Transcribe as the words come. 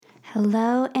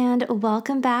Hello and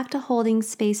welcome back to Holding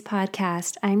Space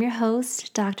Podcast. I'm your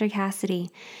host, Dr.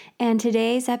 Cassidy, and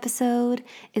today's episode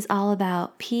is all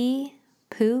about pee,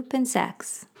 poop, and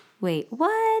sex. Wait,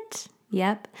 what?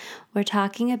 Yep, we're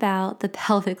talking about the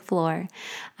pelvic floor.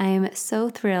 I am so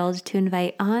thrilled to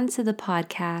invite onto the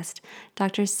podcast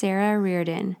Dr. Sarah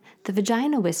Reardon. The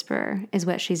Vagina Whisperer is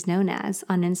what she's known as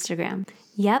on Instagram.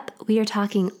 Yep, we are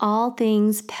talking all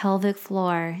things pelvic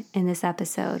floor in this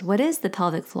episode. What is the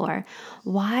pelvic floor?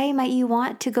 Why might you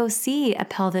want to go see a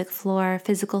pelvic floor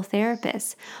physical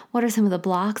therapist? What are some of the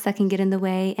blocks that can get in the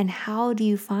way? And how do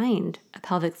you find a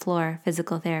pelvic floor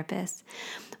physical therapist?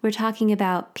 We're talking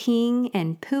about peeing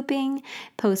and pooping,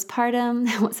 postpartum,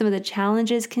 what some of the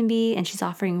challenges can be, and she's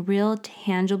offering real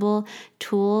tangible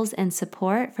tools and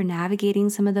support for navigating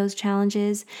some of those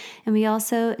challenges. And we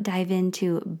also dive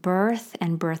into birth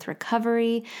and birth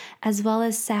recovery, as well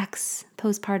as sex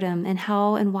postpartum and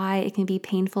how and why it can be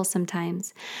painful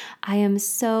sometimes. I am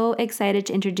so excited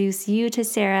to introduce you to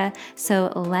Sarah,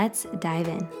 so let's dive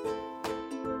in.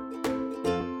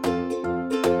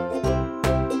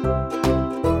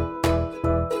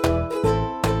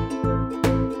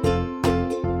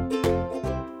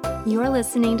 You're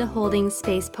listening to Holding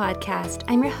Space Podcast.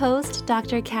 I'm your host,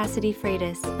 Dr. Cassidy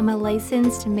Freitas. I'm a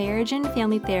licensed marriage and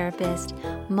family therapist,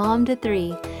 mom to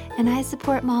 3, and I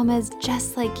support mamas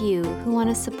just like you who want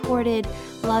a supported,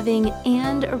 loving,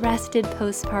 and rested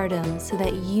postpartum so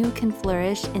that you can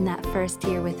flourish in that first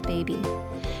year with baby.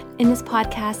 In this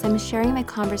podcast, I'm sharing my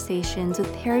conversations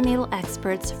with perinatal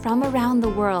experts from around the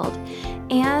world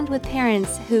and with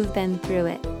parents who've been through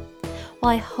it.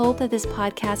 While I hope that this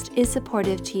podcast is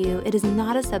supportive to you, it is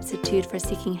not a substitute for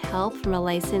seeking help from a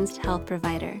licensed health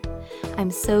provider.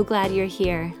 I'm so glad you're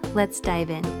here. Let's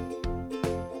dive in.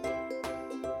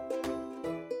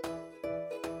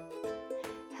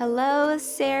 Hello,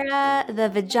 Sarah, the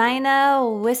Vagina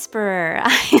Whisperer.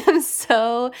 I am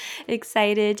so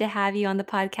excited to have you on the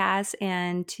podcast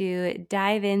and to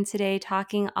dive in today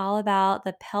talking all about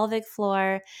the pelvic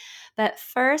floor. But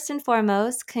first and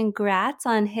foremost, congrats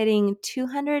on hitting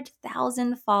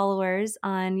 200,000 followers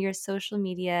on your social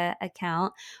media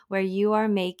account, where you are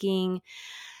making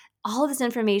all of this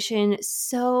information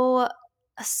so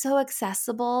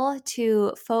accessible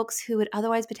to folks who would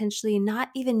otherwise potentially not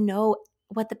even know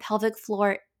what the pelvic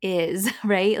floor is,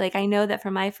 right? Like, I know that for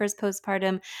my first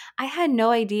postpartum, I had no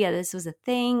idea this was a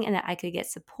thing and that I could get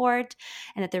support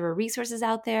and that there were resources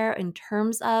out there in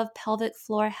terms of pelvic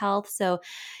floor health. So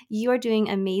you are doing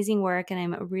amazing work, and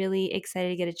I'm really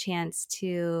excited to get a chance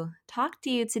to talk to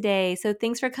you today. So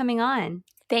thanks for coming on.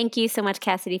 Thank you so much,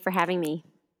 Cassidy, for having me.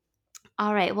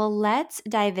 All right, well, let's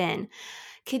dive in.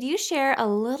 Could you share a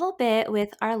little bit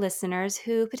with our listeners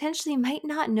who potentially might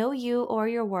not know you or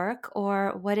your work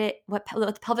or what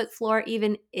the pelvic floor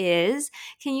even is?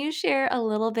 Can you share a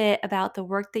little bit about the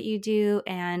work that you do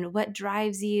and what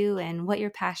drives you and what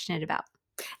you're passionate about?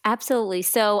 Absolutely.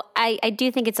 So I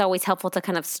do think it's always helpful to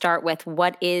kind of start with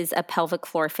what is a pelvic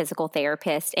floor physical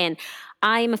therapist. And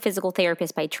I'm a physical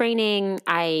therapist by training.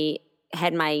 I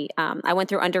went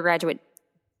through undergraduate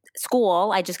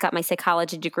school. I just got my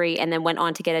psychology degree and then went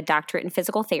on to get a doctorate in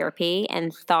physical therapy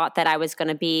and thought that I was going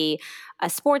to be a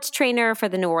sports trainer for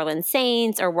the New Orleans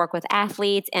Saints or work with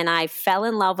athletes. And I fell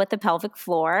in love with the pelvic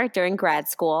floor during grad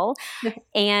school.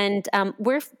 And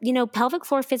pelvic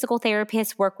floor physical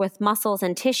therapists work with muscles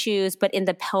and tissues, but in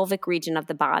the pelvic region of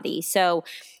the body. So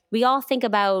we all think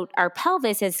about our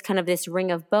pelvis as kind of this ring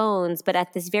of bones, but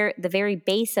at the very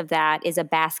base of that is a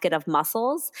basket of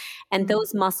muscles. And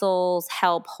those muscles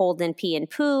help hold in pee and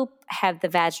poop, have the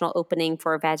vaginal opening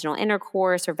for vaginal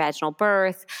intercourse or vaginal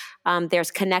birth. There's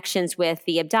connections with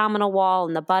the abdominal wall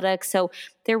and the buttocks. So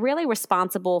they're really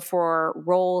responsible for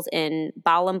roles in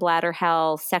bowel and bladder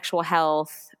health, sexual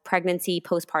health, pregnancy,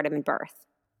 postpartum, and birth.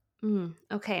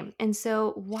 Okay. And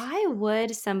so why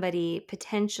would somebody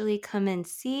potentially come and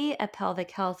see a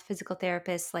pelvic health physical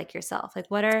therapist like yourself? Like,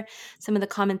 what are some of the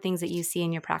common things that you see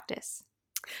in your practice?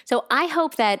 So I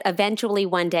hope that eventually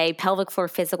one day pelvic floor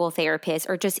physical therapists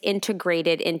are just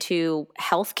integrated into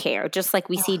healthcare, just like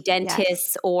we see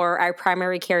dentists or our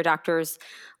primary care doctors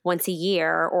once a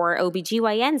year or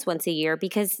OBGYNs once a year,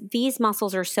 because these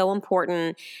muscles are so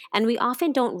important and we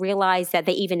often don't realize that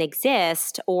they even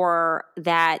exist or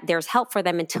that there's help for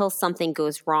them until something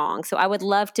goes wrong. So I would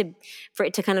love for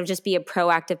it to kind of just be a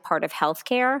proactive part of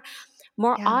healthcare.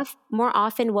 More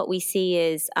often what we see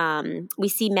is we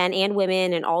see men and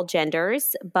women and all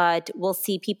genders, but we'll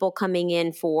see people coming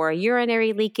in for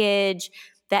urinary leakage,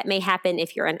 that may happen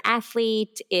if you're an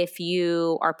athlete, if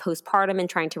you are postpartum and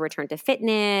trying to return to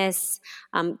fitness,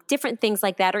 different things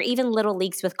like that, or even little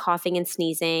leaks with coughing and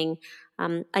sneezing.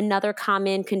 Another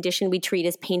common condition we treat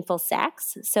is painful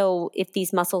sex. So if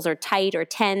these muscles are tight or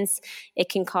tense, it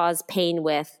can cause pain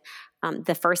with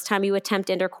the first time you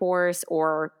attempt intercourse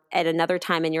or at another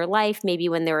time in your life, maybe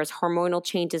when there is hormonal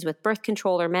changes with birth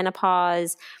control or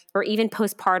menopause, or even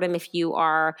postpartum if you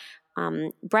are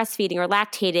breastfeeding or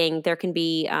lactating, there can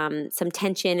be some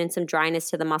tension and some dryness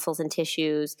to the muscles and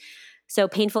tissues. So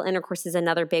painful intercourse is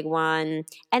another big one.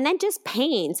 And then just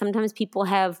pain. Sometimes people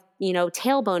have,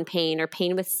 tailbone pain or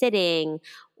pain with sitting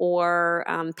or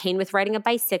pain with riding a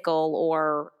bicycle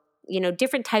or,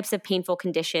 different types of painful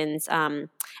conditions. And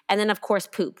then, of course,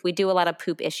 poop. We do a lot of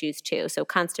poop issues too. So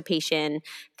constipation,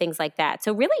 things like that.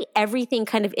 So really everything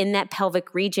kind of in that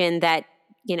pelvic region that,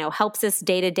 helps us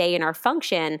day to day in our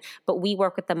function, but we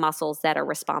work with the muscles that are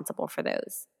responsible for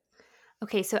those.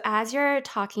 Okay, so as you're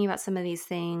talking about some of these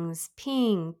things,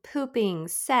 peeing, pooping,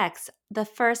 sex, the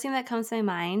first thing that comes to my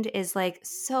mind is like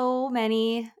so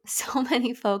many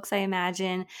folks, I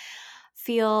imagine,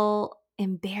 feel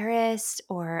embarrassed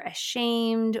or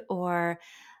ashamed or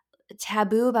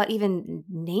taboo about even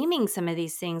naming some of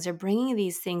these things or bringing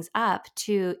these things up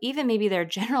to even maybe their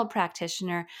general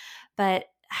practitioner. But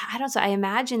I don't know. I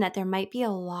imagine that there might be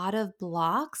a lot of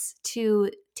blocks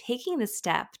to taking the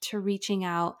step to reaching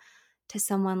out to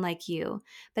someone like you.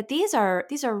 But these are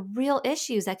real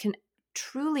issues that can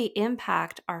truly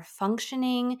impact our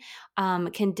functioning,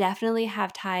 can definitely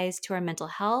have ties to our mental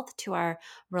health, to our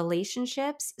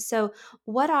relationships. So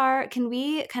can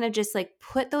we kind of just like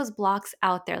put those blocks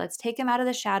out there? Let's take them out of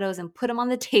the shadows and put them on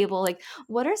the table. Like,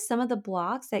 what are some of the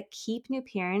blocks that keep new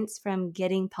parents from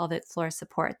getting pelvic floor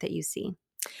support that you see?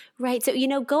 Right. So,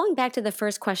 going back to the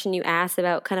first question you asked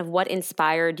about kind of what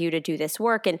inspired you to do this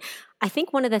work, and I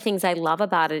think one of the things I love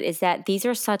about it is that these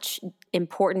are such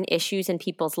important issues in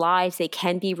people's lives. They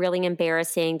can be really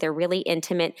embarrassing. They're really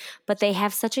intimate, but they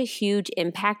have such a huge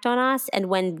impact on us. And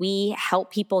when we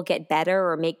help people get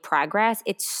better or make progress,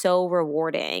 it's so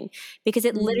rewarding because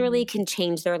it literally can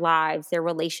change their lives, their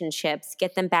relationships,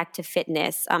 get them back to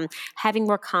fitness, having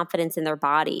more confidence in their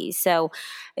bodies. So,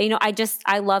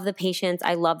 I love the patients.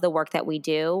 I love the work that we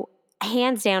do.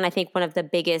 Hands down, I think one of the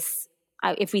biggest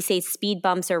if we say speed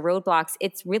bumps or roadblocks,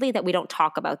 it's really that we don't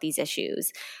talk about these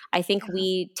issues. I think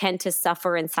we tend to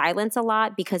suffer in silence a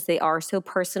lot because they are so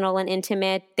personal and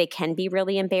intimate. They can be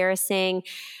really embarrassing.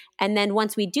 And then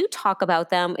once we do talk about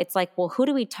them, it's like, well, who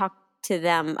do we talk to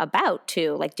them about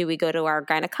too? Like, do we go to our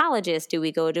gynecologist? Do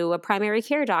we go to a primary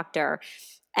care doctor?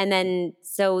 And then,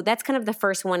 so that's kind of the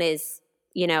first one is,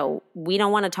 we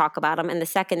don't want to talk about them. And the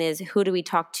second is, who do we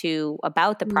talk to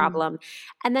about the problem?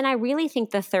 And then I really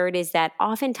think the third is that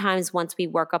oftentimes once we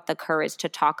work up the courage to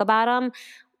talk about them,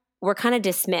 we're kind of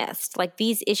dismissed. Like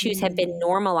these issues have been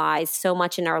normalized so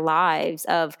much in our lives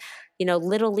of,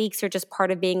 little leaks are just part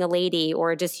of being a lady,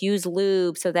 or just use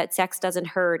lube so that sex doesn't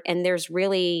hurt. And there's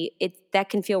really, that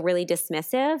can feel really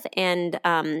dismissive, and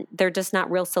they're just not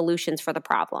real solutions for the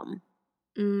problem.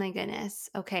 My goodness.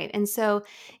 Okay. And so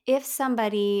if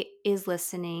somebody is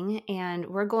listening, and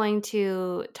we're going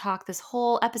to talk this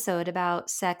whole episode about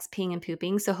sex, peeing, and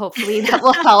pooping. So hopefully that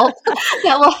will help.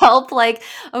 That will help. Like,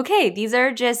 okay, these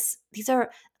are things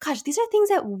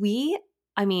that we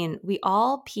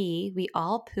all pee, we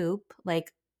all poop,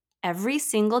 like every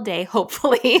single day,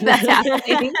 hopefully that's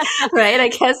happening, right? I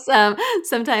guess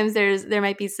sometimes there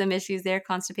might be some issues there,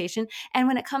 constipation. And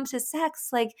when it comes to sex,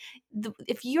 like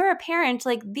if you're a parent,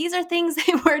 like these are things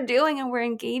that we're doing and we're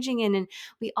engaging in, and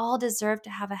we all deserve to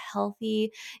have a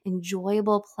healthy,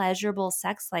 enjoyable, pleasurable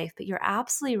sex life. But you're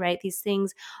absolutely right. These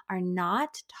things are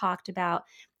not talked about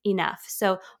enough.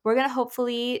 So we're going to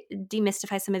hopefully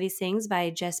demystify some of these things by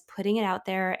just putting it out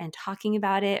there and talking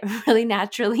about it really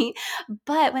naturally.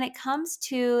 But when it comes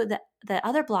to the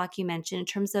other block you mentioned in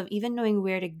terms of even knowing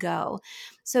where to go,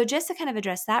 so just to kind of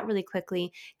address that really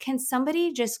quickly, can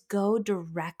somebody just go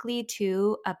directly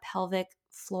to a pelvic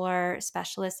floor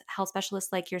specialist, health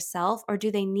specialist like yourself, or do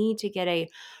they need to get a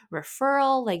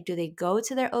referral? Like, do they go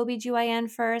to their OBGYN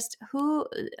first?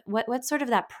 What's sort of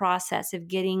that process of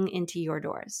getting into your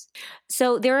doors?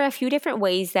 So there are a few different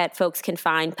ways that folks can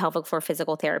find pelvic floor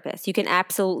physical therapists. You can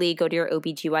absolutely go to your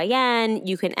OBGYN.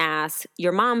 You can ask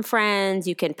your mom friends.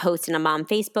 You can post in a mom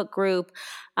Facebook group.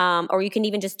 Or you can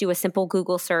even just do a simple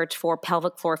Google search for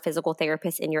pelvic floor physical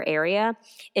therapist in your area.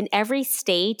 In every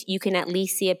state, you can at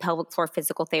least see a pelvic floor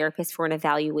physical therapist for an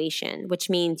evaluation, which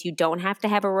means you don't have to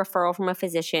have a referral from a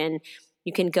physician.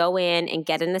 You can go in and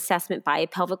get an assessment by a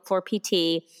pelvic floor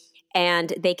PT,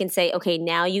 and they can say, okay,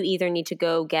 now you either need to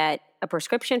go get a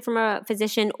prescription from a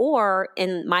physician, or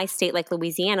in my state, like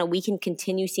Louisiana, we can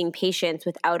continue seeing patients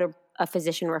without a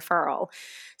physician referral.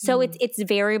 So it's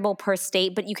variable per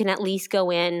state, but you can at least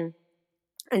go in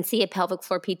and see a pelvic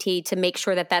floor PT to make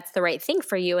sure that that's the right thing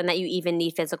for you and that you even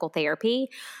need physical therapy.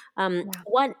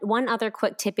 One other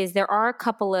quick tip is there are a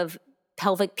couple of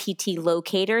pelvic PT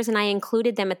locators, and I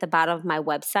included them at the bottom of my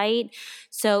website.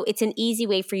 So it's an easy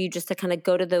way for you just to kind of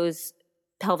go to those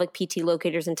pelvic PT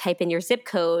locators and type in your zip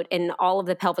code, and all of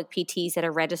the pelvic PTs that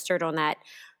are registered on that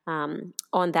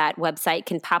website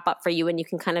can pop up for you, and you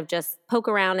can kind of just poke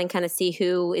around and kind of see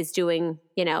who is doing,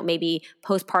 maybe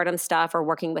postpartum stuff or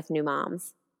working with new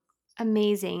moms.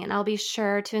 Amazing. And I'll be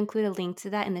sure to include a link to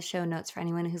that in the show notes for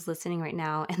anyone who's listening right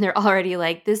now. And they're already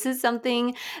like, this is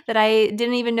something that I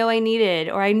didn't even know I needed,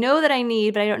 or I know that I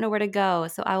need, but I don't know where to go.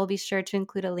 So I will be sure to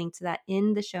include a link to that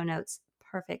in the show notes.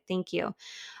 Perfect. Thank you.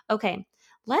 Okay.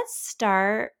 Let's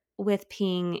start with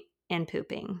peeing and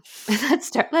pooping. Let's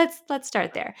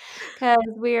start there, because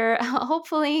we're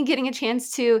hopefully getting a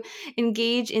chance to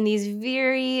engage in these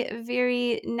very,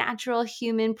 very natural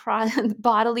human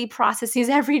bodily processes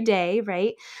every day,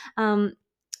 right?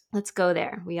 Let's go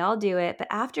there. We all do it, but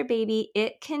after baby,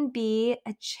 it can be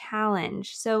a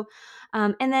challenge. So,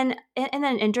 and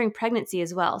during pregnancy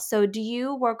as well. So, do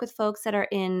you work with folks that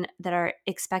are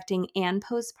expecting and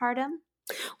postpartum?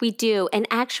 We do. And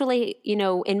actually,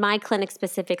 in my clinic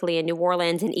specifically in New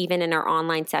Orleans, and even in our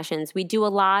online sessions, we do a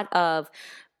lot of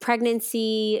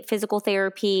pregnancy, physical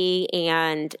therapy,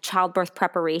 and childbirth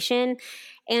preparation.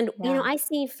 And, Yeah. I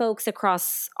see folks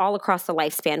all across the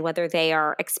lifespan, whether they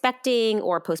are expecting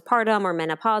or postpartum or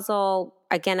menopausal.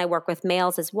 Again, I work with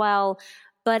males as well.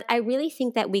 But I really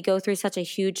think that we go through such a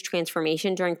huge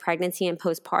transformation during pregnancy and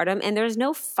postpartum, and there's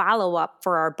no follow up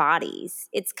for our bodies.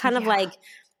 It's kind of Yeah. like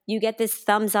you get this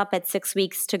thumbs up at 6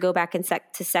 weeks to go back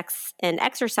to sex and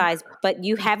exercise, but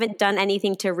you haven't done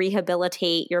anything to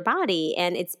rehabilitate your body,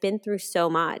 and it's been through so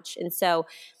much. And so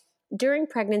during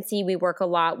pregnancy, we work a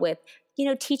lot with,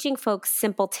 teaching folks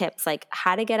simple tips like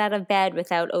how to get out of bed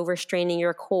without overstraining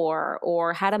your core,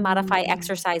 or how to modify Mm.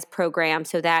 exercise programs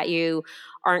so that you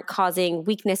aren't causing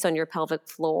weakness on your pelvic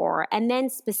floor. And then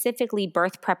specifically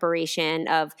birth preparation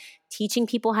of teaching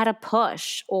people how to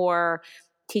push, or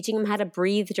teaching them how to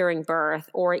breathe during birth,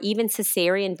 or even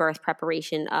cesarean birth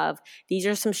preparation of these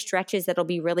are some stretches that'll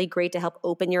be really great to help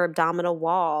open your abdominal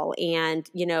wall, and,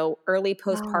 early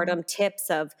Wow. postpartum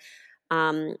tips of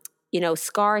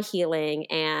scar healing,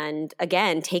 and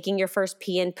again, taking your first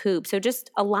pee and poop. So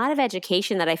just a lot of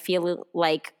education that I feel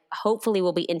like hopefully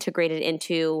will be integrated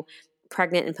into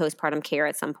pregnant and postpartum care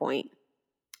at some point.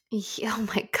 Yeah, oh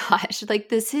my gosh. Like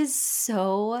this is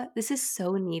so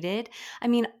needed. I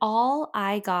mean, all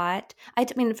I got, I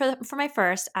mean, for my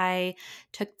first, I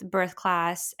took the birth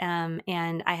class, and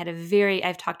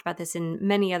I've talked about this in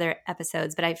many other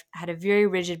episodes, but I've had a very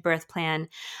rigid birth plan.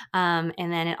 And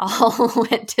then it all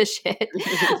went to shit.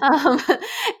 Um,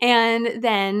 and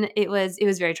then it was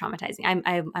very traumatizing.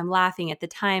 I'm laughing at the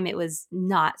time. It was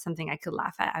not something I could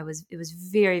laugh at. It was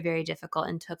very, very difficult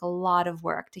and took a lot of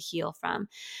work to heal from.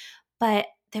 But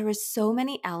there was so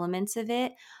many elements of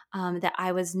it, that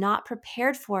I was not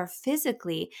prepared for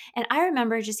physically. And I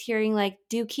remember just hearing like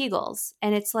do Kegels,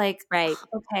 and it's like, Right,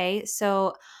 okay,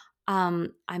 so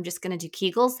I'm just gonna do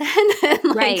Kegels then.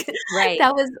 And right, like right.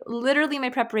 that was literally my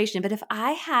preparation. But if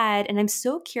I had, and I'm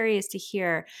so curious to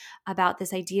hear about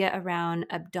this idea around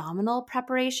abdominal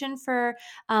preparation for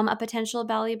a potential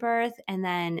belly birth, and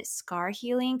then scar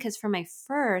healing, because for my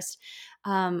first,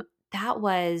 that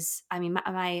was, I mean,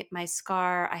 my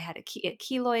scar, I had it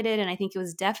keloided, and I think it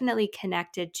was definitely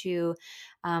connected to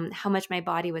how much my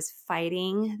body was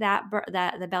fighting that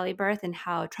the belly birth, and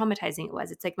how traumatizing it was.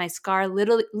 It's like my scar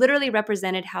literally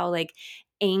represented how like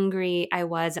angry I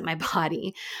was at my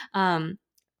body. Um,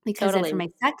 because then for Totally.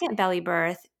 my second belly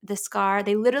birth, the scar,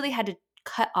 they literally had to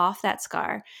cut off that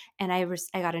scar, and I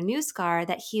got a new scar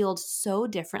that healed so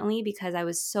differently because I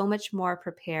was so much more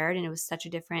prepared, and it was such a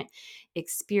different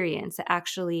experience. That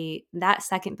actually, that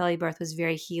second belly birth was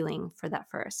very healing for that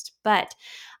first. But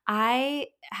I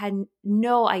had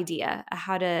no idea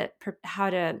how to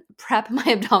prep my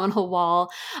abdominal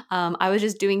wall. I was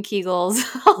just doing Kegels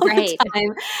all the Right.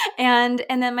 time,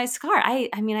 and then my scar. I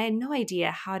mean, I had no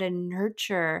idea how to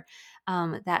nurture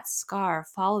that scar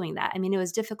following that. I mean, it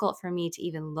was difficult for me to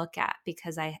even look at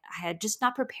because I had just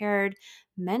not prepared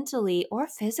mentally or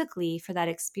physically for that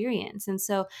experience. And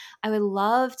so I would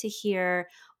love to hear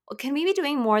can we be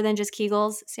doing more than just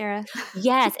Kegels, Sarah?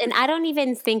 Yes. And I don't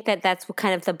even think that that's what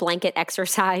kind of the blanket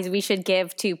exercise we should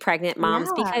give to pregnant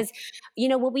moms Yeah. because,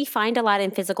 what we find a lot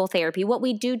in physical therapy, what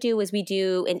we do is we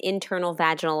do an internal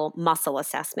vaginal muscle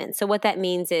assessment. So what that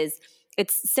means is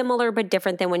it's similar but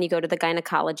different than when you go to the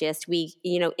gynecologist. We,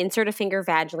 insert a finger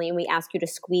vaginally and we ask you to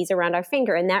squeeze around our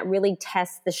finger, and that really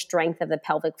tests the strength of the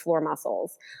pelvic floor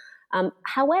muscles.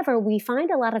 However, we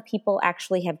find a lot of people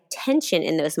actually have tension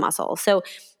in those muscles. So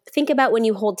think about when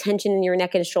you hold tension in your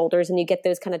neck and shoulders and you get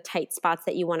those kind of tight spots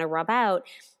that you want to rub out.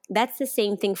 That's the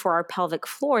same thing for our pelvic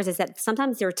floors, is that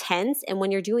sometimes they're tense. And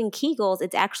when you're doing Kegels,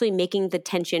 it's actually making the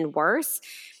tension worse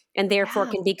and therefore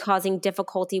Wow. can be causing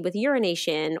difficulty with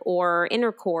urination or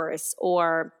intercourse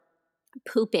or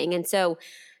pooping. And so,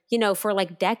 for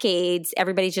like decades,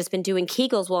 everybody's just been doing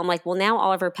Kegels. Well, I'm like, well, now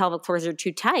all of our pelvic floors are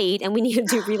too tight and we need to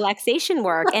do relaxation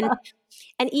work. And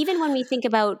even when we think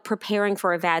about preparing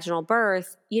for a vaginal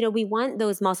birth, we want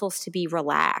those muscles to be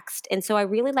relaxed. And so I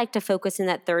really like to focus in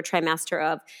that third trimester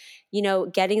of,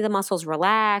 getting the muscles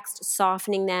relaxed,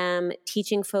 softening them,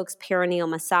 teaching folks perineal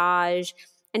massage,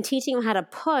 and teaching them how to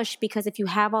push, because if you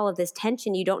have all of this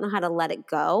tension, you don't know how to let it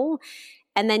go.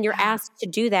 And then you're Yeah. asked to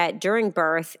do that during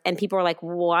birth, and people are like,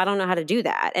 well, I don't know how to do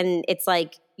that. And it's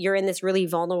like you're in this really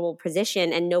vulnerable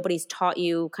position and nobody's taught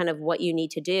you kind of what you need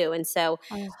to do. And so,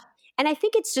 Oh, and I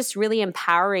think it's just really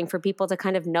empowering for people to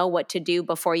kind of know what to do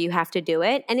before you have to do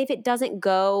it. And if it doesn't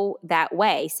go that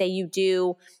way, say you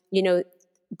do,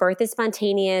 birth is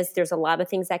spontaneous, there's a lot of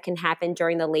things that can happen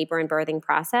during the labor and birthing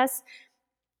process.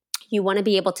 You want to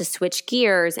be able to switch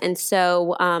gears. And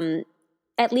so,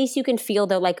 at least you can feel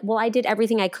though, like, well, I did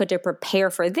everything I could to prepare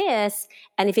for this.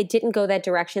 And if it didn't go that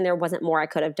direction, there wasn't more I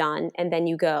could have done. And then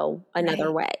you go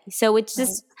another right. way. So it's Right.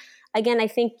 just, again, I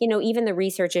think, even the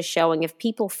research is showing if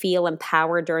people feel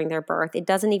empowered during their birth, it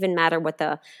doesn't even matter what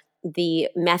the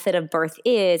method of birth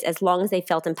is, as long as they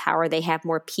felt empowered, they have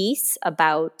more peace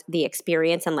about the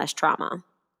experience and less trauma.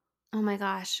 Oh my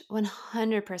gosh,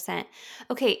 100%.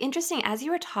 Okay, interesting. As you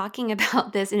were talking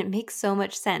about this, and it makes so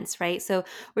much sense, right? So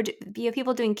you have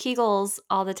people doing Kegels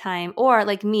all the time, or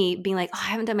like me being like, oh, I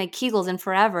haven't done my Kegels in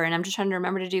forever, and I'm just trying to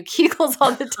remember to do Kegels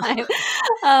all the time.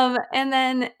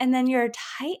 And then you're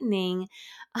tightening.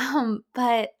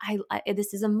 But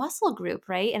this is a muscle group,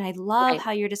 right? And I love Right,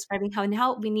 how you're describing how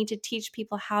now we need to teach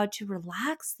people how to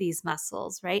relax these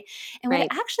muscles, right? And what it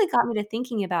right. actually got me to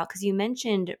thinking about, because you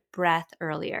mentioned breath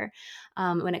earlier,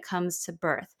 when it comes to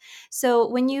birth. So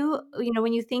when you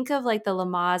think of like the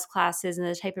Lamaze classes and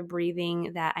the type of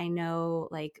breathing that I know,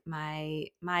 like my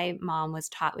mom was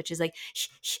taught, which is like,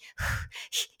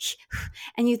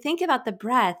 and you think about the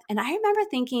breath, and I remember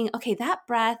thinking, okay, that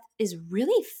breath is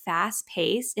really fast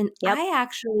paced, and Yep. I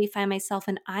actually find myself,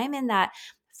 and I'm in that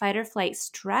fight or flight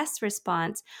stress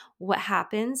response. What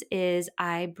happens is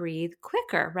I breathe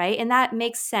quicker, right? And that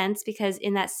makes sense because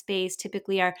in that space,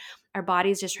 typically our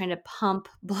body's just trying to pump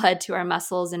blood to our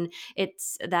muscles, and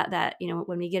it's that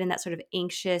when we get in that sort of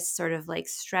anxious sort of like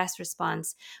stress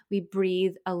response, we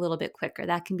breathe a little bit quicker.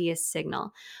 That can be a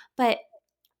signal. But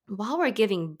while we're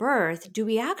giving birth, do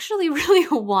we actually really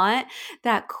want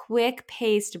that quick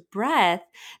paced breath?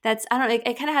 That's, I don't know,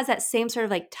 it kind of has that same sort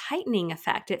of like tightening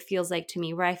effect, it feels like to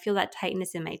me, where I feel that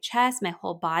tightness in my chest, my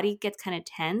whole body gets kind of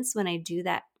tense when I do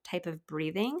that type of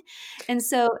breathing. And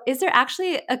so, is there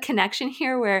actually a connection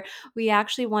here where we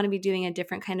actually want to be doing a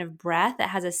different kind of breath that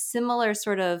has a similar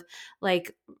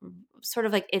like sort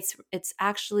of like it's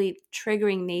actually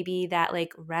triggering maybe that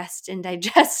like rest and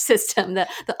digest system, the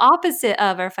opposite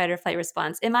of our fight or flight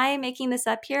response? Am I making this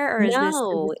up here, or is this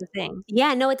No. a thing?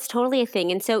 Yeah, no, it's totally a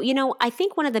thing. And so, I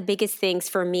think one of the biggest things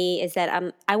for me is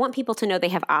that I want people to know they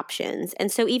have options.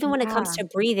 And so, even when it comes Yeah. to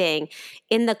breathing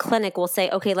in the clinic, we'll say,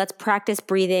 okay, let's practice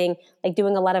breathing, like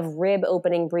doing a lot of rib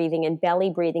opening breathing and belly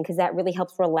breathing, because that really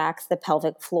helps relax the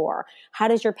pelvic floor. How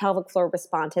does your pelvic floor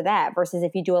respond to that? Versus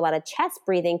if you do a lot of chest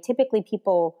breathing, typically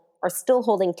people are still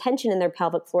holding tension in their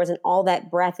pelvic floors and all that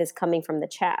breath is coming from the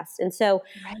chest. And so,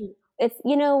 Right. it's,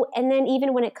 and then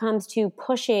even when it comes to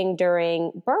pushing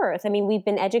during birth, I mean, we've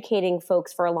been educating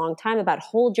folks for a long time about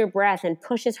hold your breath and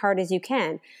push as hard as you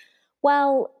can.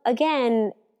 Well,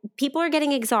 again, people are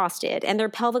getting exhausted and their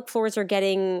pelvic floors are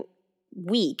getting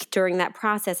weak during that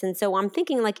process. And so I'm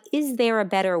thinking, like, is there a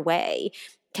better way?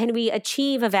 Can we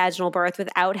achieve a vaginal birth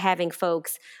without having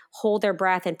folks hold their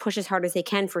breath and push as hard as they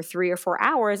can for 3 or 4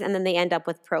 hours and then they end up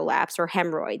with prolapse or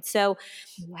hemorrhoids? So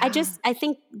Yeah. I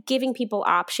think giving people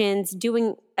options,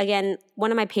 again,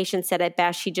 one of my patients said it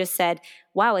best. She just said,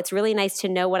 wow, it's really nice to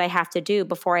know what I have to do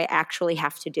before I actually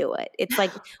have to do it. It's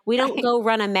like we don't Right. go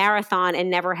run a marathon and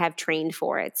never have trained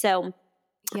for it. So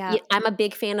Yeah. I'm a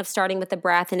big fan of starting with the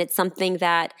breath, and it's something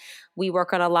that we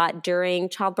work on a lot during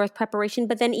childbirth preparation,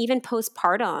 but then even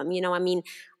postpartum, I mean,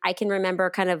 I can remember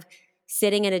kind of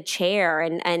sitting in a chair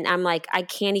and I'm like, I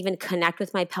can't even connect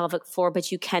with my pelvic floor, but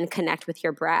you can connect with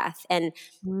your breath. And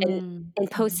Mm.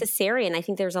 and post Mhm. cesarean, I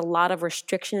think there's a lot of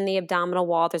restriction in the abdominal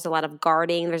wall. There's a lot of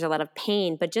guarding. There's a lot of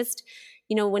pain. But just,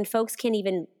 when folks can't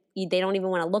even, they don't even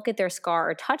want to look at their scar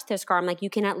or touch their scar, I'm like, you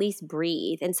can at least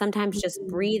breathe. And sometimes just Mm.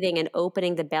 breathing and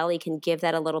opening the belly can give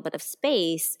that a little bit of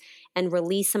space and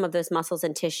release some of those muscles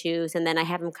and tissues. And then I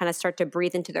have them kind of start to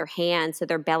breathe into their hands. So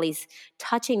their belly's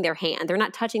touching their hand. They're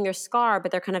not touching their scar,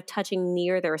 but they're kind of touching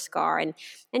near their scar. And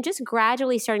just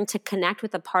gradually starting to connect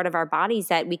with a part of our bodies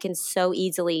that we can so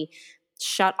easily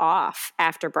shut off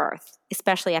after birth,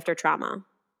 especially after trauma.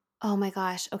 Oh my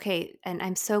gosh. Okay. And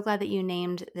I'm so glad that you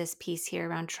named this piece here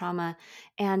around trauma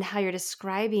and how you're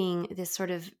describing this sort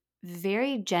of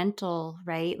very gentle,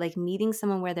 right? Like meeting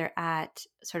someone where they're at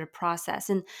sort of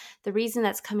process. And the reason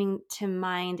that's coming to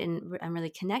mind and I'm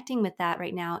really connecting with that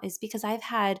right now is because I've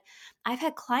had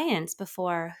clients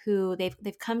before who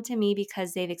they've come to me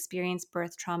because they've experienced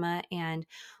birth trauma and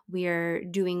we're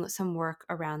doing some work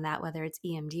around that, whether it's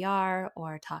EMDR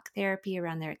or talk therapy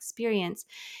around their experience.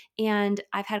 And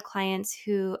I've had clients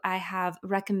who I have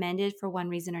recommended for one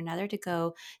reason or another to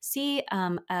go see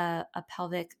a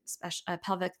pelvic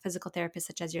physical therapist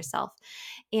such as yourself.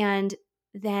 And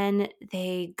then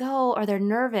they go or they're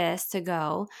nervous to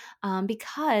go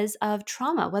because of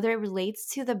trauma, whether it relates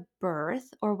to the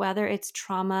birth or whether it's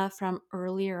trauma from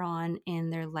earlier on in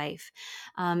their life.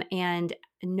 And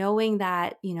knowing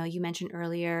that, you mentioned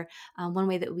earlier, one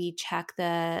way that we check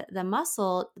the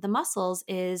muscles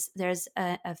is there's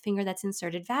a finger that's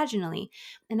inserted vaginally,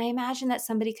 and I imagine that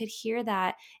somebody could hear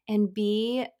that and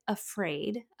be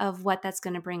afraid of what that's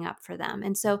going to bring up for them.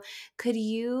 And so, could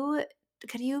you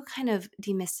kind of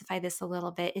demystify this a little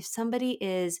bit? If somebody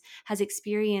has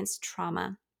experienced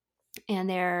trauma and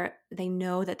they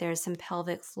know that there's some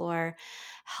pelvic floor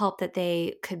help that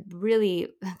they could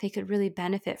really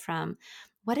benefit from,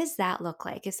 what does that look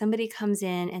like if somebody comes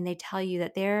in and they tell you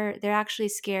that they're actually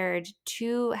scared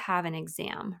to have an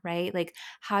exam, right? Like,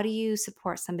 how do you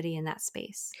support somebody in that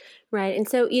space? Right. And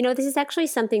so, this is actually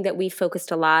something that we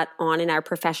focused a lot on in our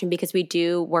profession because we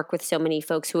do work with so many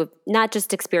folks who have not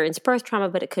just experienced birth trauma,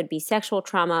 but it could be sexual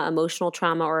trauma, emotional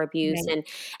trauma, or abuse. Right.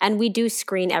 And we do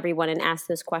screen everyone and ask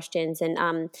those questions.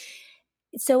 And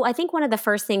so I think one of the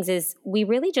first things is we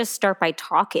really just start by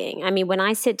talking. I mean, when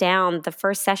I sit down, the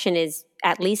first session is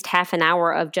at least half an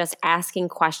hour of just asking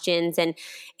questions. And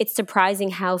it's surprising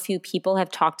how few people have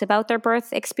talked about their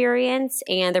birth experience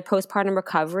and their postpartum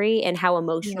recovery and how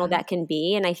emotional Yeah. that can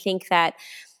be. And I think that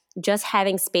just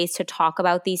having space to talk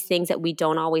about these things that we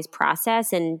don't always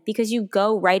process, and because you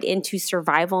go right into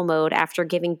survival mode after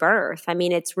giving birth. I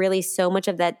mean, it's really so much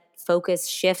of that focus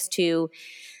shifts to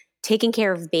taking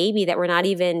care of baby that we're not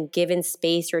even given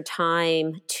space or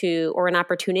time to, or an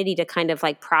opportunity to kind of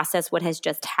like process what has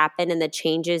just happened and the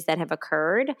changes that have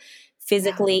occurred Yeah.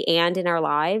 physically and in our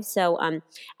lives. So, and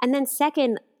then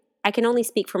second, I can only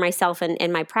speak for myself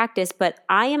and my practice, but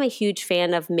I am a huge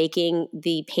fan of making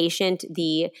the patient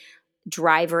the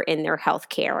driver in their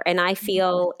healthcare. And I Mhm.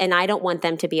 feel, and I don't want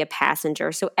them to be a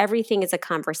passenger. So everything is a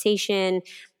conversation.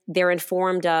 They're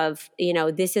informed of,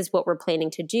 this is what we're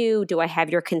planning to do. Do I have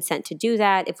your consent to do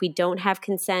that? If we don't have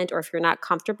consent or if you're not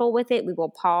comfortable with it, we will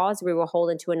pause. We will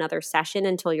hold into another session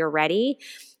until you're ready.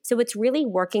 So it's really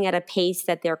working at a pace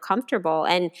that they're comfortable.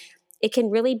 And it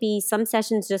can really be some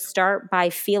sessions just start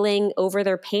by feeling over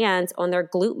their pants on their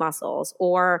glute muscles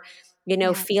or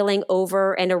Yeah. feeling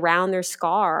over and around their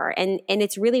scar. And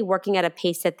it's really working at a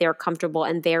pace that they're comfortable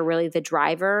and they're really the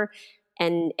driver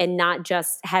and not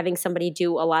just having somebody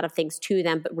do a lot of things to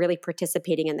them, but really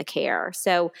participating in the care.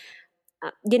 So,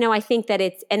 I think that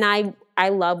I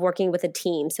love working with a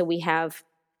team. So we have,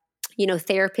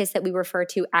 therapists that we refer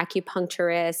to,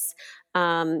 acupuncturists,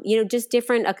 just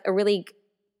different, a really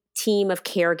team of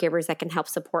caregivers that can help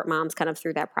support moms kind of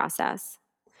through that process.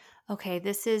 Okay,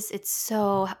 it's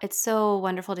so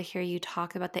wonderful to hear you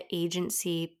talk about the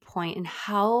agency point and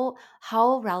how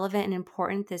relevant and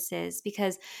important this is,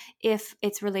 because if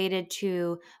it's related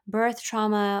to birth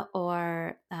trauma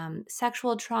or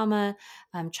sexual trauma,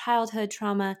 childhood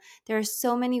trauma, there are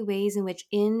so many ways in which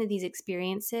in these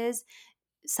experiences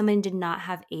someone did not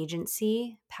have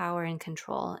agency, power, and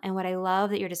control. And what I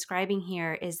love that you're describing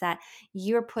here is that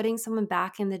you're putting someone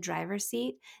back in the driver's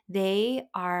seat. They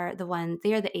are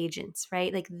the agents,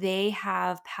 right? Like they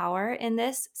have power in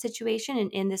this situation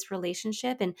and in this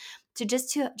relationship. And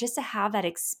to have that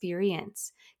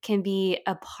experience can be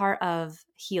a part of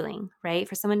healing, right?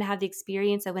 For someone to have the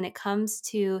experience of when it comes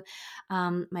to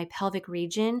my pelvic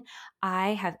region, I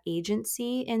have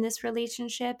agency in this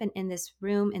relationship and in this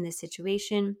room, in this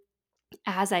situation,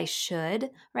 as I should,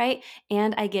 right?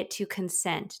 And I get to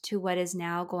consent to what is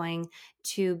now going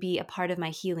to be a part of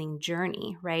my healing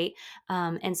journey, right?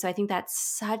 And so I think that's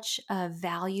such a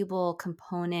valuable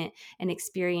component and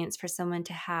experience for someone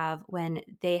to have when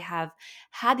they have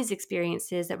had these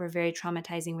experiences that were very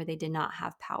traumatizing where they did not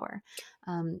have power.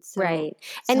 Right.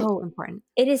 And So important.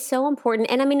 it is so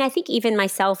important. And I mean, I think even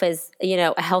myself as,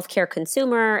 a healthcare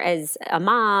consumer, as a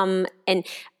mom, and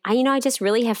I just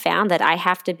really have found that I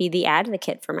have to be the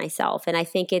advocate for myself. And I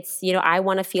think it's, I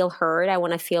want to feel heard. I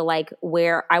want to feel like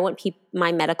where I want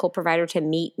my medical provider to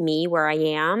meet me where I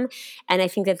am. And I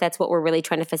think that that's what we're really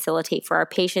trying to facilitate for our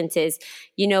patients is,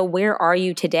 where are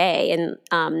you today?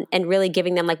 And really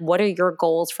giving them like, what are your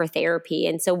goals for therapy?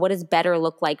 And so what does better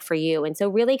look like for you? And so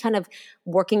really kind of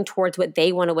working towards what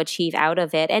they want to achieve out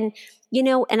of it. And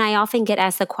and I often get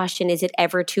asked the question, is it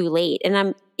ever too late?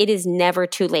 And it is never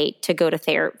too late to go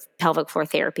to pelvic floor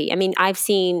therapy. I mean, I've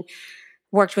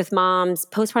worked with moms,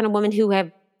 postpartum women who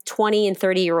have 20 and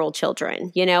 30-year-old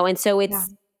children, and so it's,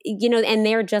 and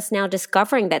they're just now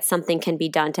discovering that something can be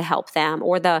done to help them,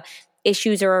 or the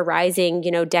issues are arising,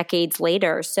 decades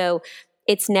later. So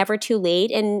it's never too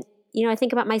late. And I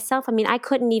think about myself. I mean, I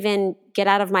couldn't even get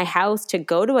out of my house to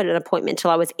go to an appointment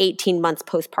until I was 18 months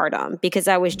postpartum because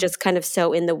I was just kind of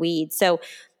so in the weeds. So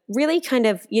really kind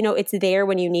of, it's there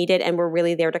when you need it. And we're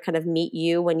really there to kind of meet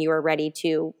you when you are ready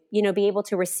to, be able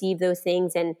to receive those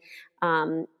things and,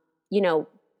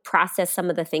 process some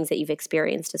of the things that you've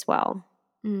experienced as well.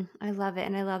 I love it.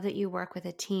 And I love that you work with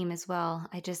a team as well.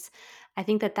 I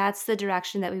think that that's the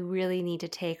direction that we really need to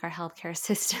take our healthcare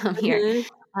system here,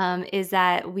 is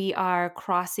that we are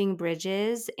crossing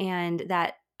bridges and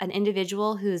that an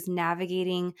individual who's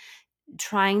navigating,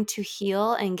 trying to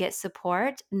heal and get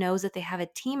support knows that they have a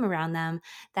team around them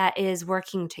that is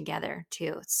working together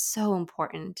too. It's so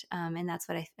important. And that's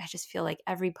what I just feel like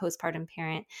every postpartum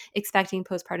parent, expecting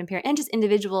postpartum parent, and just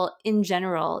individual in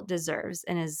general deserves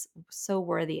and is so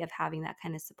worthy of having that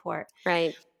kind of support.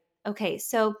 Right. Okay,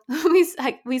 so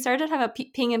we started to have a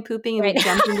peeing and pooping and Right. we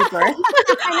jumped into birth.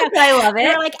 I love it.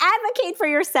 You're like, advocate for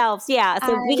yourselves. Yeah.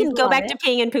 So we can go back to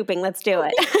peeing and pooping. Let's do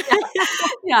it.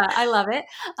 Yeah, I love it.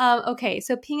 Okay,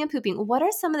 so peeing and pooping. What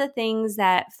are some of the things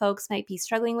that folks might be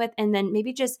struggling with? And then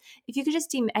maybe just, if you could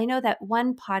just, I know that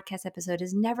one podcast episode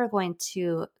is never going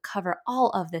to cover all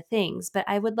of the things, but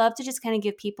I would love to just kind of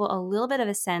give people a little bit of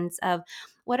a sense of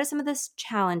what are some of the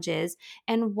challenges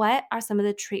and what are some of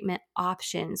the treatment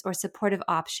options or supportive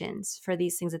options for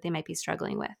these things that they might be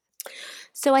struggling with?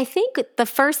 So I think the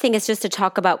first thing is just to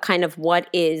talk about kind of what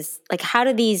is, like, how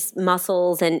do these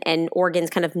muscles and organs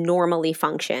kind of normally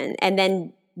function? And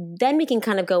then we can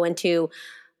kind of go into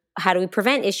how do we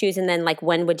prevent issues, and then like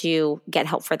when would you get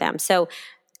help for them? So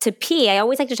to pee, I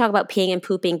always like to talk about peeing and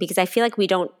pooping because I feel like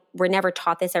we're never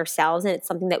taught this ourselves, and it's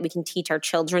something that we can teach our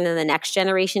children and the next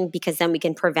generation because then we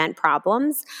can prevent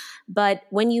problems. But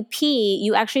when you pee,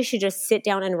 you actually should just sit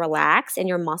down and relax, and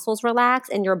your muscles relax,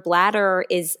 and your bladder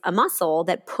is a muscle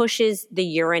that pushes the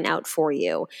urine out for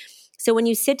you. So when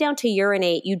you sit down to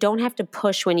urinate, you don't have to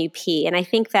push when you pee. And I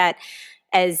think that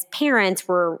as parents,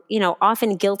 we're,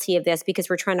 often guilty of this because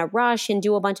we're trying to rush and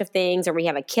do a bunch of things, or we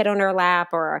have a kid on our lap,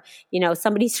 or,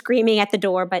 somebody screaming at the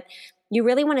door. But you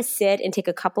really want to sit and take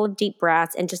a couple of deep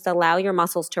breaths and just allow your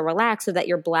muscles to relax so that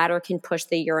your bladder can push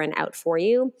the urine out for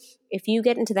you. If you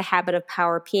get into the habit of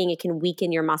power peeing, it can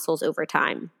weaken your muscles over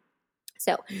time.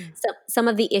 So some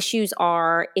of the issues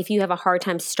are if you have a hard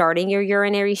time starting your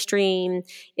urinary stream,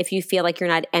 if you feel like you're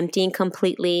not emptying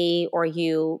completely, or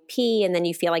you pee and then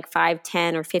you feel like 5,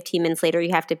 10, or 15 minutes later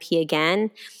you have to pee again,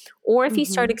 or if you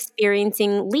start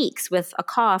experiencing leaks with a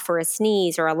cough or a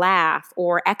sneeze or a laugh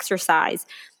or exercise,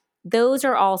 those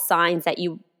are all signs that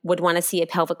you would want to see a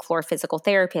pelvic floor physical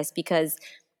therapist because,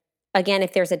 again,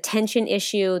 if there's a tension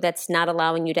issue that's not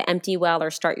allowing you to empty well or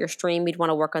start your stream, we'd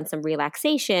want to work on some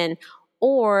relaxation.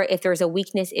 Or if there's a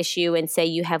weakness issue and say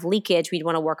you have leakage, we'd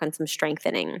want to work on some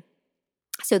strengthening.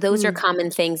 So those are common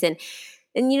things. And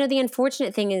the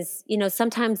unfortunate thing is,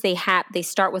 sometimes they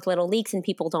start with little leaks and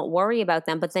people don't worry about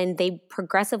them, but then they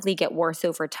progressively get worse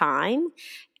over time.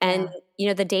 And,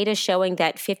 the data is showing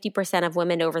that 50% of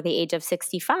women over the age of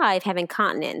 65 have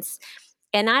incontinence.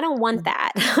 And I don't want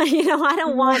that. I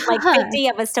don't want like 50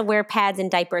 of us to wear pads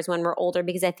and diapers when we're older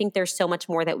because I think there's so much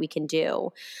more that we can do.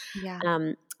 Yeah.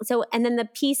 And then the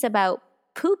piece about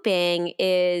pooping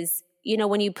is,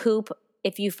 when you poop,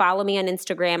 if you follow me on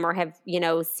Instagram or have,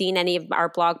 seen any of our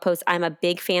blog posts, I'm a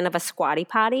big fan of a squatty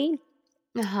potty.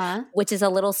 Which is a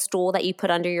little stool that you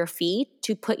put under your feet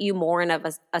to put you more in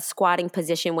a squatting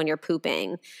position when you're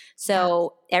pooping.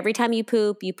 So every time you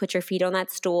poop, you put your feet on that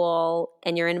stool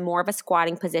and you're in more of a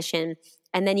squatting position.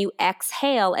 And then you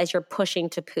exhale as you're pushing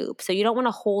to poop. So you don't want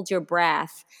to hold your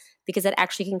breath because it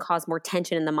actually can cause more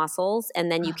tension in the muscles and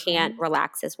then you can't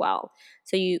relax as well.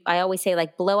 So I always say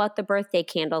like blow out the birthday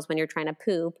candles when you're trying to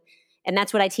poop. And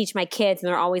that's what I teach my kids. And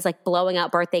they're always like blowing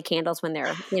out birthday candles when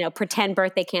they're, pretend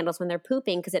birthday candles when they're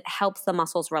pooping because it helps the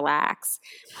muscles relax.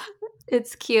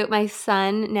 It's cute. My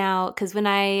son now, because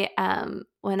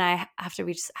after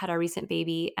we just had our recent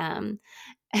baby, and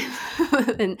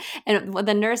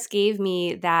the nurse gave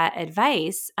me that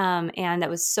advice, and that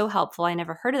was so helpful. I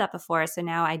never heard of that before, so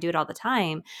now I do it all the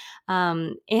time.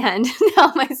 And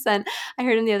now my son, I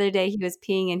heard him the other day. He was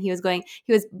peeing, and he was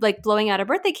like blowing out a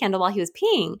birthday candle while he was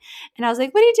peeing. And I was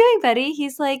like, "What are you doing, buddy?"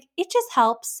 He's like, "It just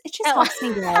helps. It just helps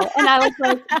me go." And I was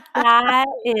like, "That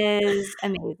is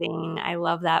amazing. I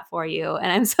love that for you."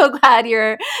 And I'm so glad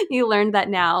you learned that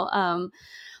now.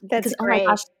 That's great. Oh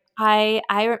my gosh. I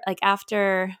like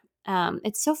after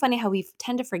it's so funny how we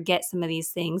tend to forget some of these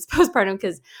things postpartum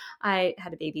because I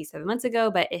had a baby 7 months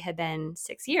ago, but it had been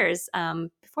 6 years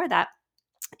before that.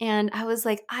 And I was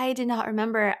like, I did not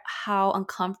remember how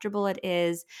uncomfortable it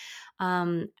is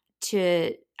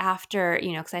to after,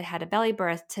 because I had a belly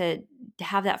birth to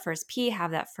have that first pee, have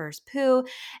that first poo,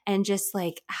 and just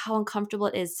like how uncomfortable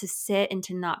it is to sit and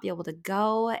to not be able to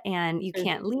go and you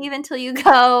can't leave until you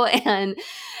go. And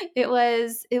it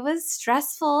was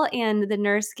stressful. And the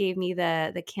nurse gave me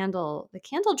the candle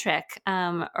trick,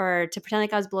 or to pretend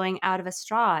like I was blowing out of a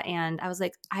straw. And I was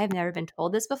like, I have never been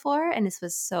told this before. And this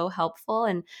was so helpful.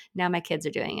 And now my kids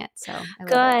are doing it. So I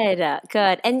love it.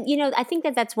 Good. And, I think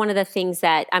that's one of the things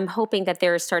that I'm hoping that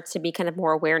there starts to be kind of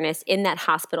more awareness in that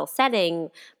hospital setting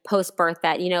post-birth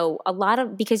that,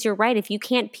 because you're right, if you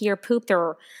can't pee or poop,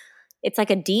 it's like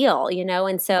a deal,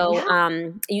 and so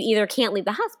you either can't leave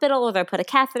the hospital or they'll put a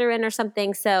catheter in or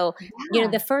something. So,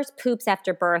 the first poops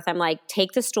after birth, I'm like,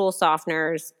 take the stool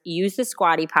softeners, use the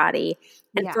squatty potty.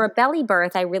 And for a belly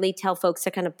birth, I really tell folks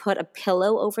to kind of put a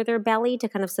pillow over their belly to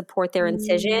kind of support their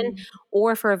incision.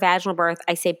 Or for a vaginal birth,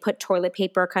 I say put toilet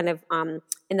paper kind of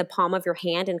in the palm of your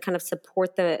hand and kind of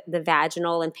support the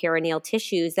vaginal and perineal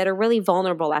tissues that are really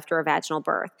vulnerable after a vaginal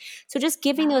birth. So just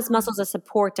giving those muscles a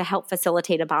support to help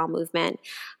facilitate a bowel movement.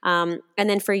 And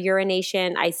then for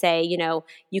urination, I say,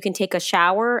 you can take a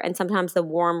shower and sometimes the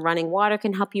warm running water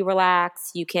can help you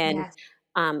relax. You can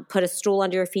put a stool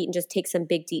under your feet and just take some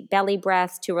big, deep belly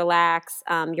breaths to relax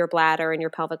your bladder and your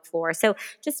pelvic floor. So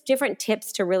just different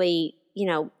tips to really,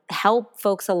 help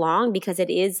folks along because it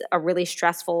is a really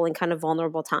stressful and kind of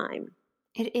vulnerable time.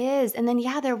 It is. And then,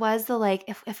 there was the like,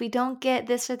 if we don't get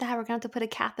this or that, we're going to have to put a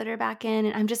catheter back in.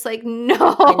 And I'm just like,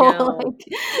 no, like,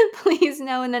 please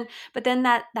no. And then, but then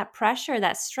that pressure,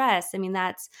 that stress, I mean,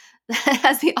 that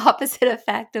has the opposite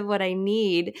effect of what I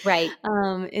need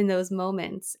in those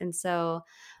moments. And so,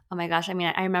 oh my gosh. I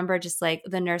mean, I remember just like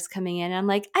the nurse coming in and I'm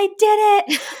like, I did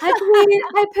it. I peed,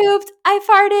 I pooped, I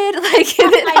farted. Like,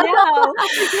 I know.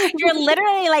 You're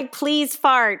literally like, please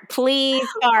fart. Please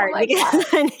fart. Oh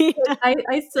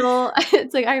I still,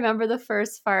 it's like, I remember the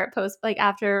first fart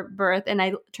after birth and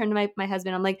I turned to my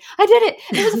husband. I'm like, I did it.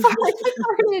 It was a fart. I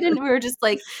farted. And we were just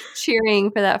like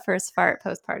cheering for that first fart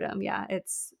postpartum. Yeah.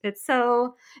 It's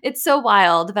so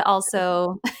wild, but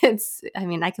also I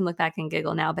mean, I can look back and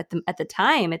giggle now, but at the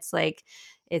time it's like,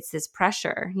 it's this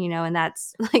pressure, and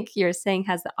that's like you're saying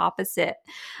has the opposite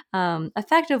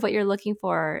effect of what you're looking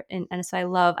for. And so I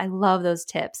love those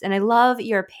tips. And I love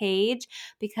your page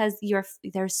because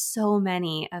there's so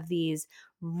many of these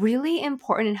really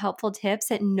important and helpful tips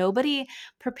that nobody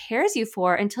prepares you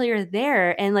for until you're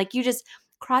there. And like, you just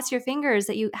cross your fingers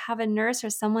that you have a nurse or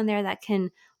someone there that can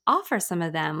offer some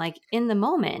of them like in the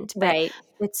moment. But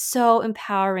it's so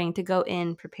empowering to go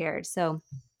in prepared. So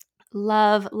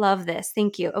love this.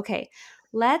 Thank you. Okay.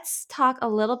 Let's talk a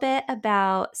little bit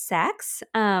about sex.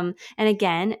 And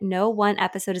again, no one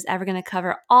episode is ever going to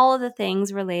cover all of the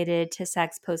things related to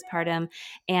sex postpartum.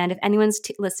 And if anyone's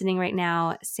listening right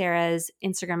now, Sarah's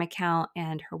Instagram account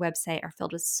and her website are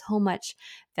filled with so much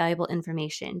valuable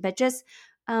information. But just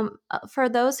for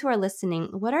those who are listening,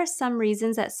 what are some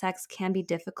reasons that sex can be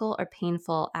difficult or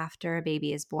painful after a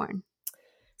baby is born?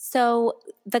 So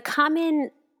the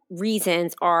common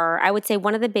reasons are, I would say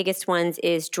one of the biggest ones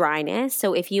is dryness.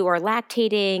 So if you are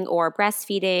lactating or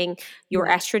breastfeeding, your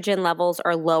estrogen levels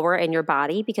are lower in your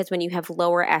body, because when you have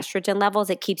lower estrogen levels,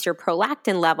 it keeps your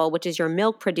prolactin level, which is your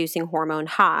milk producing hormone,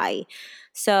 high.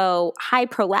 So high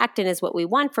prolactin is what we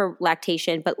want for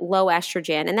lactation, but low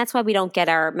estrogen. And that's why we don't get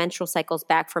our menstrual cycles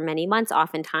back for many months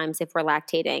oftentimes if we're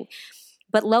lactating.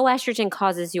 But low estrogen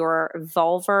causes your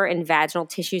vulvar and vaginal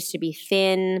tissues to be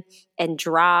thin and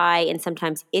dry and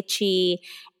sometimes itchy.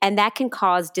 And that can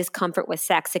cause discomfort with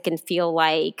sex. It can feel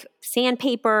like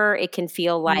sandpaper. It can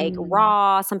feel like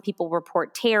raw. Some people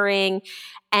report tearing.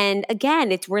 And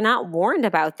again, we're not warned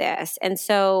about this. And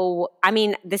so, I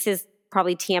mean, this is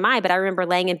probably TMI, but I remember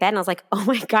laying in bed and I was like, oh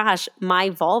my gosh,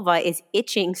 my vulva is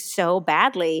itching so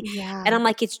badly. Yeah. And I'm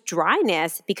like, it's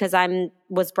dryness because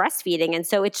was breastfeeding. And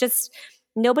so it's just,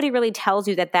 nobody really tells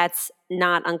you that that's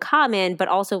not uncommon, but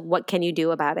also what can you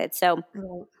do about it? So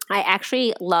I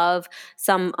actually love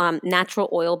some natural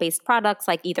oil-based products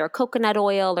like either coconut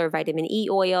oil or vitamin E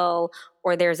oil,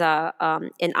 or there's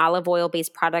an olive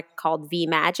oil-based product called V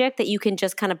Magic that you can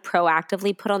just kind of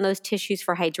proactively put on those tissues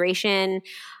for hydration.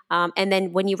 And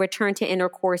then when you return to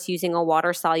intercourse using a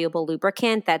water-soluble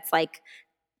lubricant that's like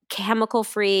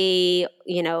chemical-free,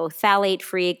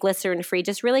 phthalate-free, glycerin-free,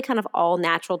 just really kind of all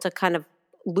natural to kind of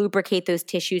lubricate those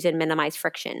tissues and minimize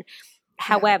friction.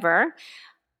 However,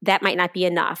 that might not be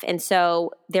enough. And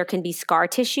so there can be scar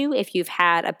tissue if you've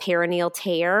had a perineal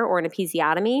tear or an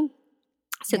episiotomy.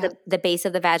 So the base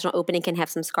of the vaginal opening can have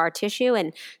some scar tissue,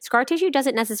 and scar tissue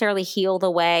doesn't necessarily heal the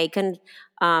way,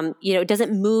 it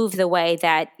doesn't move the way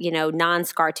that,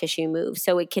 non-scar tissue moves.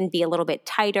 So it can be a little bit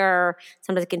tighter.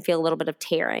 Sometimes it can feel a little bit of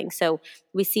tearing. So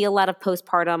we see a lot of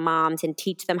postpartum moms and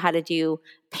teach them how to do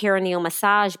perineal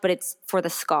massage, but it's for the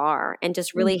scar and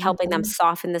just really helping them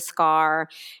soften the scar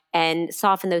and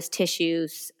soften those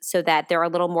tissues so that they're a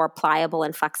little more pliable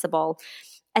and flexible.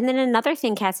 And then another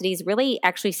thing, Cassidy, is really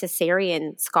actually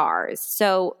cesarean scars.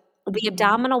 So the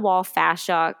abdominal wall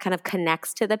fascia kind of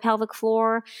connects to the pelvic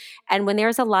floor. And when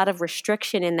there's a lot of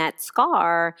restriction in that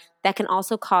scar, that can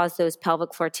also cause those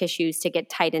pelvic floor tissues to get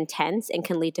tight and tense and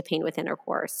can lead to pain with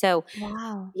intercourse. So,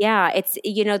 it's,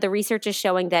 the research is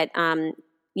showing that,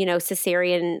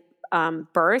 cesarean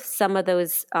birth, some of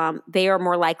those, they are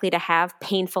more likely to have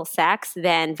painful sex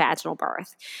than vaginal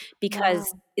birth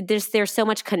because there's so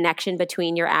much connection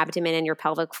between your abdomen and your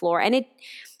pelvic floor. And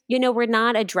we're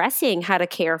not addressing how to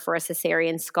care for a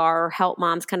cesarean scar or help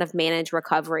moms kind of manage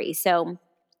recovery. So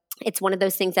it's one of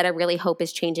those things that I really hope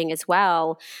is changing as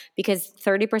well, because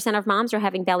 30% of moms are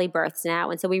having belly births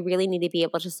now. And so we really need to be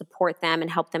able to support them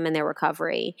and help them in their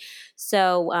recovery.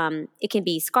 So it can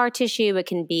be scar tissue, it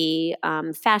can be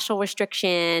fascial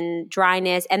restriction,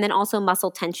 dryness, and then also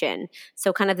muscle tension.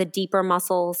 So kind of the deeper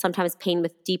muscle, sometimes pain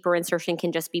with deeper insertion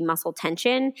can just be muscle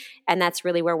tension. And that's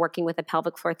really where working with a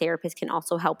pelvic floor therapist can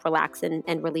also help relax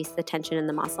and release the tension in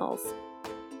the muscles.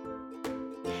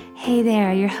 Hey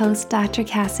there, your host, Dr.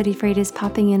 Cassidy Freitas,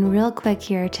 popping in real quick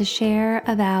here to share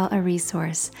about a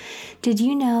resource. Did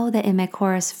you know that in my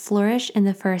course, Flourish in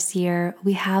the First Year,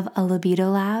 we have a libido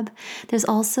lab? There's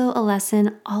also a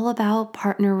lesson all about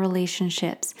partner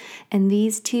relationships, and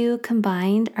these two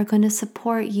combined are going to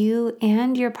support you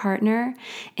and your partner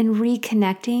in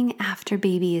reconnecting after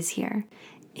baby is here.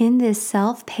 In this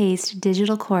self-paced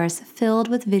digital course filled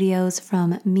with videos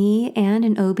from me and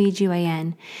an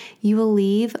OBGYN, you will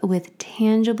leave with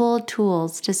tangible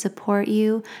tools to support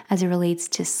you as it relates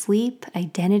to sleep,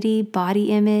 identity,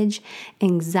 body image,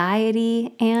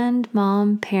 anxiety, and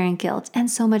mom-parent guilt,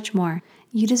 and so much more.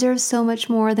 You deserve so much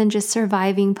more than just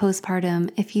surviving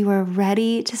postpartum. If you are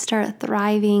ready to start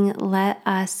thriving, let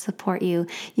us support you.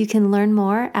 You can learn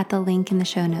more at the link in the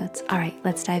show notes. All right,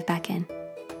 let's dive back in.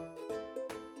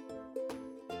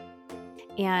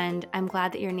 And I'm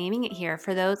glad that you're naming it here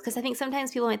for those, because I think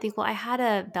sometimes people might think, well, I had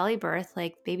a belly birth,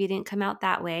 like baby didn't come out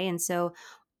that way. And so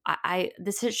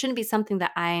this shouldn't be something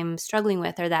that I'm struggling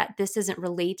with, or that this doesn't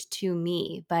relate to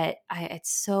me. But it's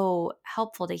so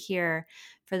helpful to hear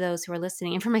for those who are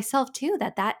listening, and for myself too,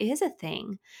 that is a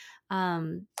thing.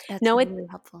 That's really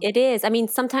helpful. It is. I mean,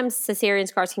 sometimes cesarean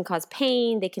scars can cause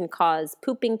pain. They can cause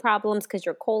pooping problems because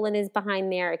your colon is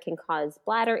behind there. It can cause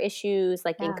bladder issues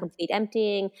like incomplete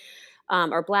emptying.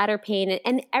 Or bladder pain,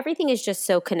 and everything is just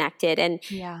so connected. And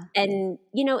and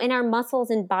our muscles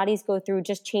and bodies go through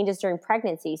just changes during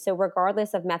pregnancy. So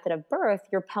regardless of method of birth,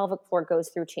 your pelvic floor goes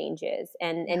through changes,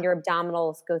 and your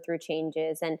abdominals go through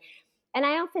changes. And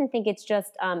I often think it's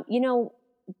just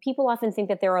people often think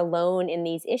that they're alone in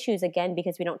these issues, again,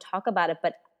 because we don't talk about it.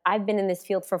 But I've been in this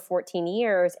field for 14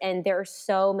 years, and there are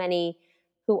so many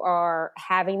who are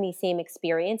having these same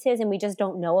experiences, and we just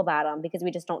don't know about them because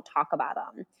we just don't talk about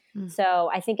them. So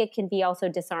I think it can be also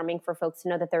disarming for folks to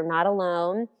know that they're not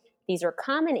alone. These are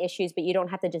common issues, but you don't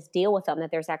have to just deal with them, that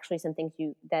there's actually some things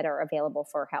that are available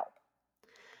for help.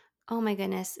 Oh my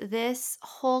goodness. This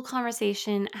whole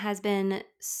conversation has been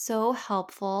so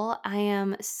helpful. I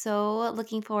am so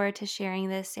looking forward to sharing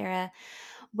this, Sarah.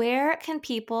 Where can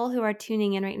people who are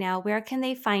tuning in right now, where can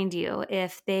they find you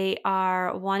if they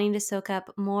are wanting to soak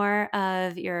up more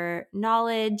of your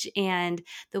knowledge and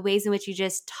the ways in which you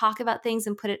just talk about things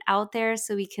and put it out there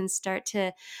so we can start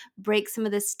to break some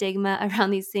of the stigma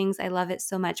around these things? I love it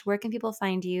so much. Where can people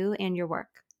find you and your work?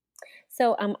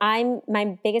 So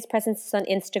my biggest presence is on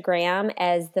Instagram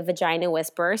as the Vagina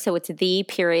Whisperer. So it's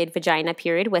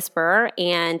the_vagina_whisperer.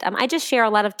 And I just share a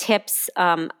lot of tips,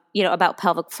 about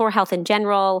pelvic floor health in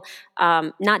general,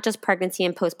 not just pregnancy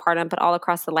and postpartum, but all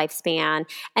across the lifespan.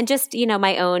 And just,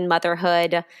 my own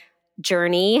motherhood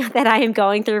journey that I am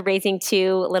going through, raising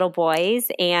 2 little boys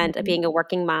and being a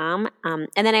working mom. And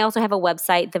then I also have a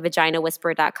website,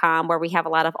 thevaginawhisperer.com, where we have a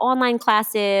lot of online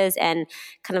classes and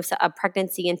kind of a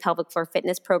pregnancy and pelvic floor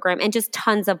fitness program and just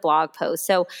tons of blog posts.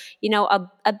 So,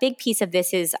 a big piece of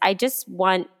this is I just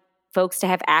want folks to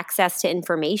have access to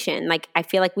information. Like, I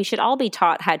feel like we should all be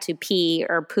taught how to pee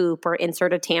or poop or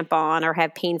insert a tampon or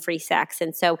have pain-free sex.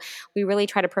 And so we really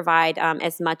try to provide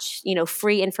as much,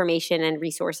 free information and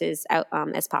resources out,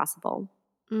 as possible.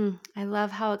 I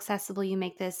love how accessible you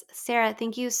make this. Sarah,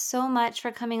 thank you so much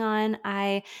for coming on.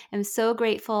 I am so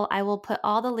grateful. I will put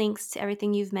all the links to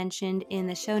everything you've mentioned in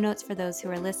the show notes for those who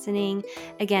are listening.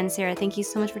 Again, Sarah, thank you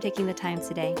so much for taking the time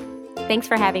today. Thanks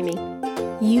for having me.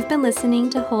 You've been listening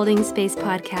to Holding Space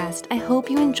Podcast. I hope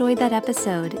you enjoyed that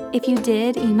episode. If you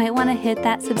did, you might want to hit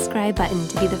that subscribe button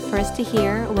to be the first to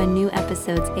hear when new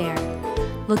episodes air.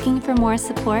 Looking for more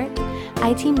support?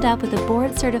 I teamed up with a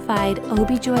board-certified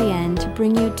OBGYN to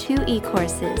bring you 2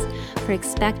 e-courses for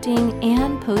expecting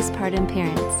and postpartum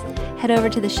parents. Head over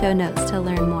to the show notes to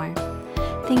learn more.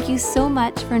 Thank you so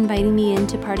much for inviting me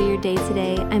into part of your day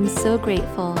today. I'm so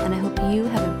grateful, and I hope you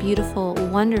have a beautiful,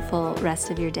 wonderful rest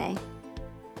of your day.